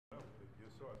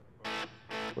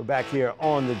We're back here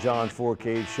on the John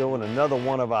Fourcade Show, and another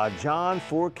one of our John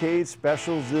Fourcade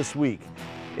specials this week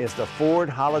is the Ford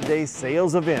Holiday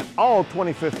Sales Event. All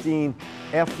 2015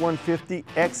 F-150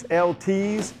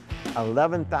 XLTs,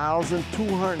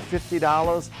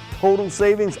 $11,250 total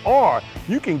savings, or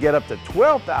you can get up to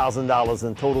 $12,000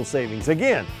 in total savings.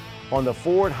 Again, on the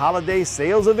Ford Holiday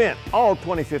Sales Event, all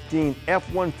 2015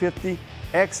 F-150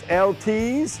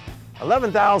 XLTs,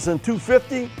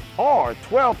 $11,250 or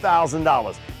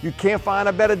 $12,000. You can't find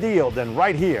a better deal than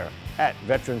right here at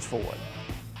Veterans Ford.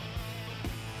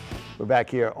 We're back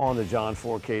here on the John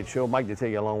Fourcade Show. Mike to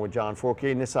take you along with John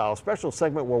Fourcade, and this is our special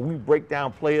segment where we break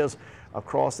down players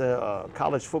across the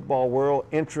college football world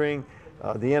entering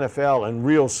the NFL and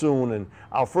real soon. And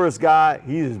our first guy,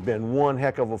 he has been one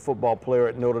heck of a football player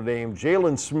at Notre Dame,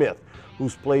 Jalen Smith,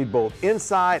 who's played both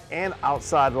inside and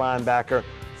outside linebacker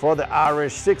for the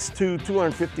Irish, 6'2",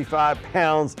 255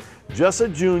 pounds, just a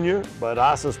junior, but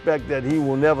I suspect that he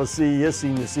will never see his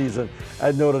senior season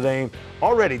at Notre Dame.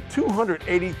 Already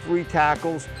 283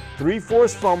 tackles, 3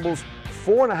 forced fumbles,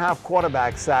 4.5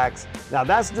 quarterback sacks. Now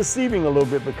that's deceiving a little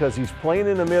bit because he's playing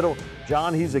in the middle.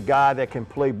 John, he's a guy that can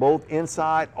play both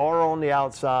inside or on the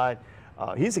outside.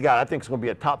 He's a guy I think is going to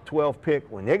be a top 12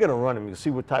 pick. When they're going to run him, you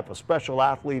see what type of special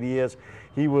athlete he is.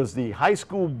 He was the high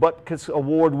school Butkus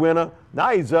Award winner. Now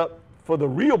he's up for the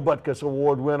real Butkus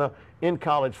Award winner in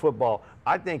college football.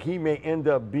 I think he may end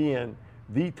up being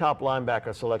the top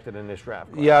linebacker selected in this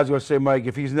draft class. Yeah, I was going to say, Mike,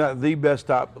 if he's not the best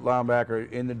top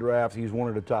linebacker in the draft, he's one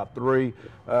of the top 3.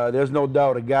 There's no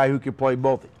doubt a guy who can play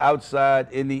both outside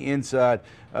and the inside.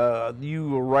 You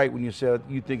were right when you said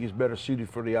you think he's better suited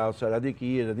for the outside. I think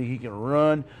he is. I think he can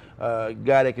run.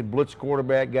 Guy that can blitz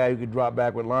quarterback, guy who can drop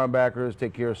back with linebackers,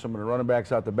 take care of some of the running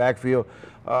backs out the backfield.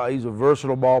 He's a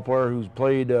versatile ball player who's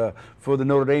played for the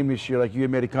Notre Dame this year. Like you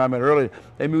had made a comment earlier,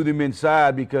 they moved him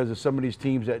inside because of some of these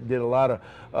teams that did a lot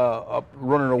of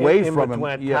running away from him.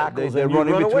 Yeah, they run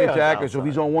in between tackles. So if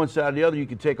he's on one side or the other, you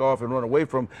can take off and run away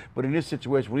from him. But in this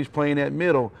situation, when he's playing that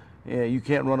middle, yeah, you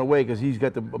can't run away because he's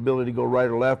got the ability to go right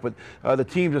or left. But the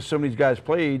teams that some of these guys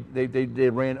played, they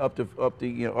ran up the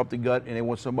gut, and they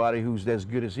want somebody who's as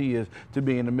good as he is to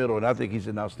be in the middle. And I think he's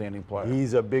an outstanding player.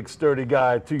 He's a big, sturdy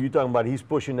guy too. You're talking about he's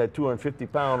pushing that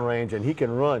 250-pound range, and he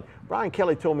can run. Brian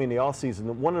Kelly told me in the offseason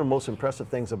that one of the most impressive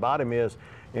things about him is,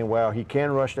 and while he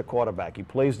can rush the quarterback, he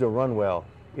plays the run well,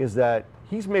 is that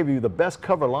he's maybe the best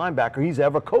cover linebacker he's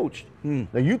ever coached. Now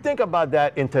you think about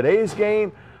that in today's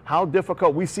game. How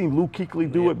difficult. We've seen Luke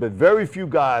Kuechly do it, but very few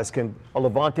guys can.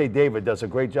 Levante David does a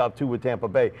great job too with Tampa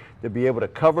Bay to be able to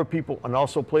cover people and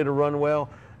also play the run well.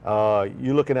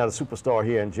 You're looking at a superstar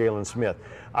here in Jalen Smith.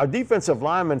 Our defensive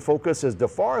lineman focus is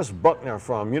DeForest Buckner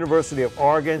from University of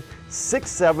Oregon,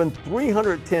 6'7",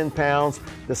 310 pounds,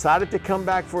 decided to come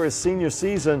back for his senior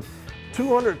season,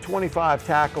 225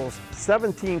 tackles,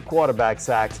 17 quarterback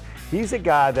sacks. He's a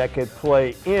guy that could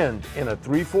play end in a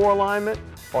 3-4 alignment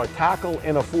or tackle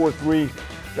in a 4-3.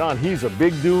 John, he's a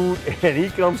big dude, and he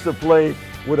comes to play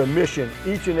with a mission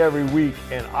each and every week,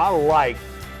 and I like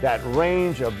that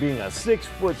range of being a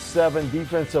 6'7"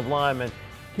 defensive lineman.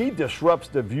 He disrupts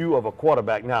the view of a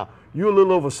quarterback. Now, you're a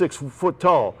little over 6 foot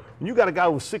tall. When you got a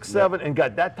guy who's 6'7" and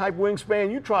got that type of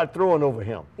wingspan, you try throwing over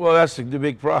him. Well, that's the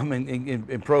big problem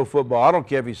in pro football. I don't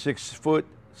care if he's 6 foot,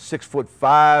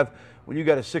 6'5". When you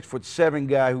got a 6'7"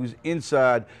 guy who's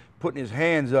inside, putting his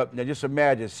hands up. Now just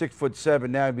imagine 6'7",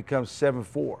 now he becomes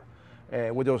 7'4",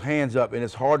 and with those hands up, and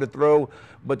it's hard to throw.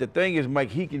 But the thing is, Mike,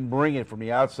 he can bring it from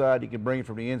the outside, he can bring it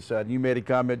from the inside. You made a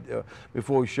comment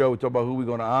before we show, we talked about who we're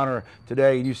going to honor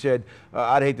today, and you said,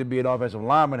 I'd hate to be an offensive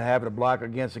lineman having to block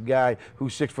against a guy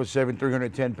who's 6'7",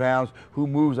 310 pounds, who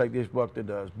moves like this Buckner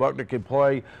does. Buckner can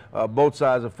play both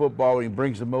sides of football. He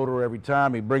brings the motor every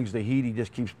time. He brings the heat. He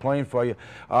just keeps playing for you.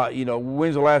 You know,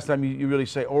 when's the last time you really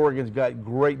say Oregon's got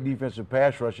great defensive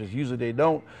pass rushers? Usually they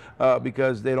don't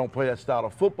because they don't play that style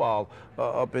of football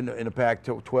up in the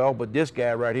Pac-12. But this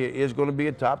guy right here is going to be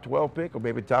a top 12 pick or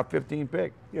maybe top 15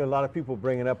 pick. You know, a lot of people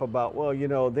bringing up about, well, you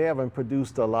know, they haven't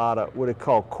produced a lot of what they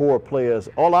call core players.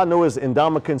 All I know is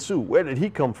Ndamukong Suh. Where did he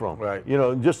come from? Right. You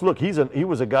know, just look, he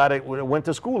was a guy that went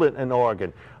to school in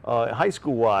Oregon, high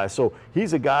school-wise. So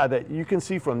he's a guy that you can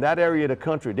see from that area of the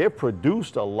country. They've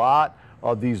produced a lot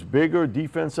of these bigger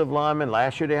defensive linemen.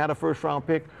 Last year they had a first-round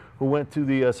pick who went to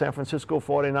the San Francisco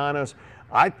 49ers.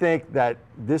 I think that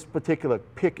this particular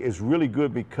pick is really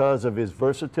good because of his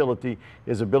versatility,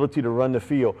 his ability to run the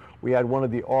field. We had one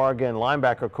of the Oregon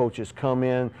linebacker coaches come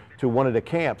in to one of the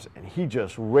camps, and he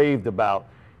just raved about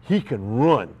he can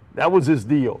run. That was his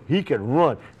deal. He can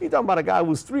run. You talking about a guy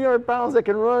who's 300 pounds that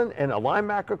can run, and a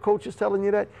linebacker coach is telling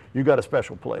you that? You got a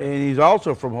special player. And he's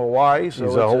also from Hawaii. So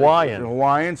he's a Hawaiian.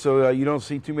 Hawaiian, so you don't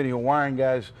see too many Hawaiian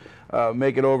guys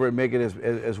make it over and make it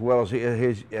as well as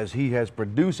he has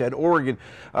produced at Oregon.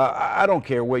 I don't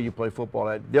care where you play football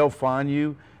at. They'll find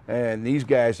you. And these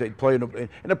guys that play, and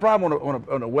the problem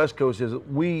on the West Coast is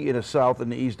we in the South and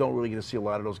the East don't really get to see a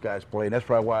lot of those guys play, and that's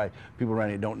probably why people around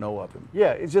here don't know of him.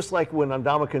 Yeah, it's just like when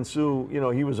Ndamukong Suh, you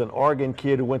know, he was an Oregon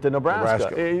kid who went to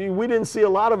Nebraska. We didn't see a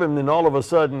lot of him, then all of a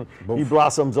sudden he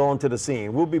blossoms onto the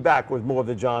scene. We'll be back with more of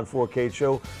the John Fourcade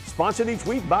Show, sponsored each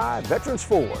week by Veterans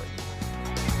Ford.